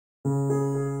I've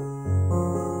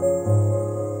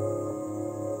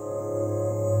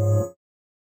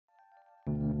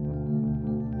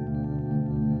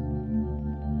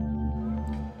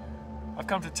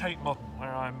come to Tate Modern, where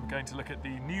I'm going to look at the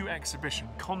new exhibition,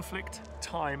 Conflict,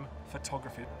 Time,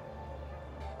 Photography.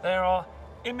 There are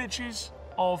images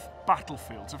of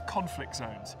battlefields, of conflict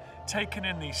zones, taken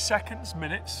in the seconds,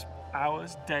 minutes,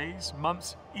 hours, days,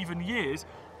 months, even years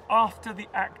after the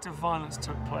act of violence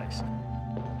took place.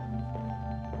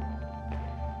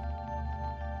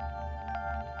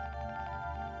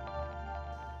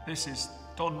 This is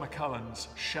Don McCullen's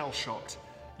shell-shocked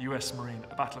US Marine at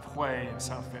the Battle of Hue in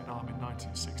South Vietnam in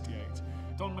 1968.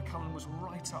 Don McCullen was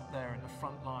right up there in the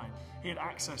front line. He had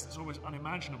access that's almost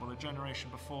unimaginable a generation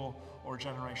before or a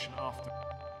generation after.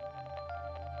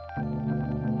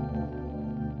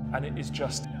 And it is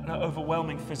just an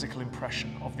overwhelming physical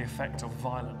impression of the effect of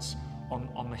violence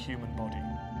on the human body.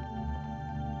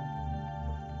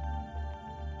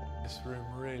 This room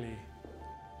really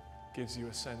gives you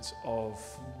a sense of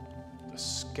the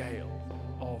scale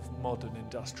of modern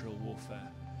industrial warfare.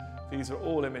 These are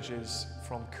all images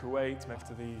from Kuwait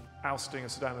after the ousting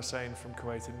of Saddam Hussein from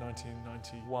Kuwait in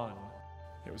 1991.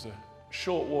 It was a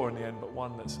short war in the end, but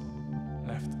one that's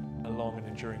left a long and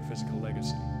enduring physical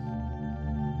legacy.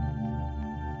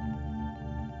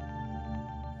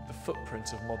 The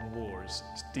footprint of modern war is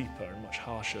deeper and much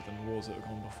harsher than the wars that have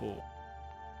gone before.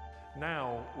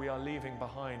 Now we are leaving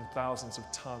behind thousands of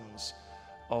tons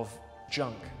of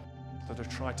junk, the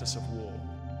detritus of war.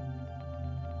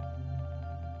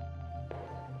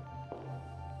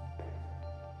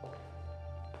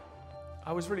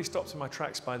 I was really stopped in my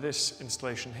tracks by this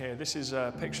installation here. This is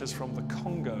pictures from the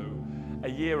Congo, a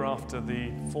year after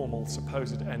the formal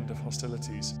supposed end of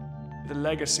hostilities. The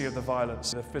legacy of the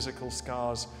violence, the physical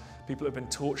scars, people have been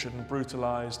tortured and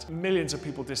brutalized, millions of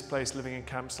people displaced living in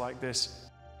camps like this.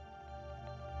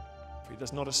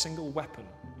 There's not a single weapon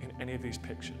in any of these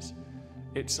pictures.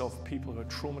 It's of people who are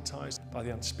traumatized by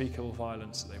the unspeakable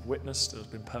violence that they've witnessed that has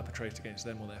been perpetrated against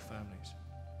them or their families.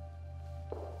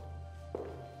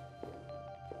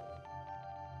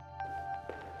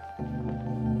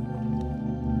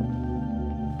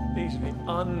 These are the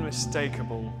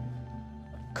unmistakable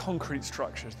concrete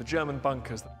structures, the German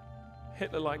bunkers.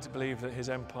 Hitler liked to believe that his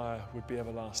empire would be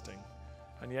everlasting,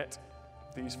 and yet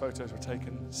these photos were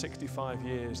taken 65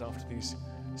 years after these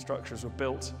structures were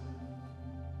built.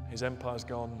 His empire's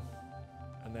gone,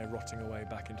 and they're rotting away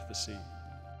back into the sea.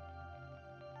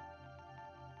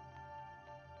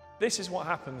 This is what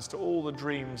happens to all the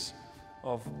dreams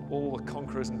of all the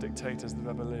conquerors and dictators that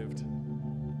have ever lived.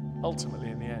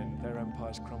 Ultimately, in the end, their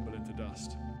empires crumble into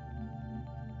dust.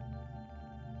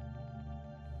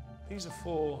 These are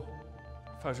 4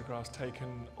 photographs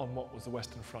taken on what was the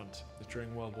Western Front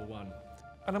during World War I.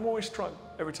 And I'm always struck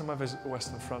every time I visit the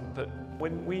Western Front that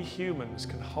when we humans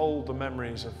can hold the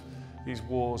memories of these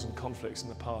wars and conflicts in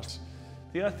the past,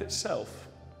 the Earth itself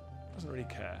doesn't really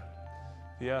care.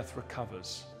 The Earth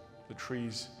recovers, the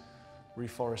trees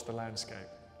reforest the landscape.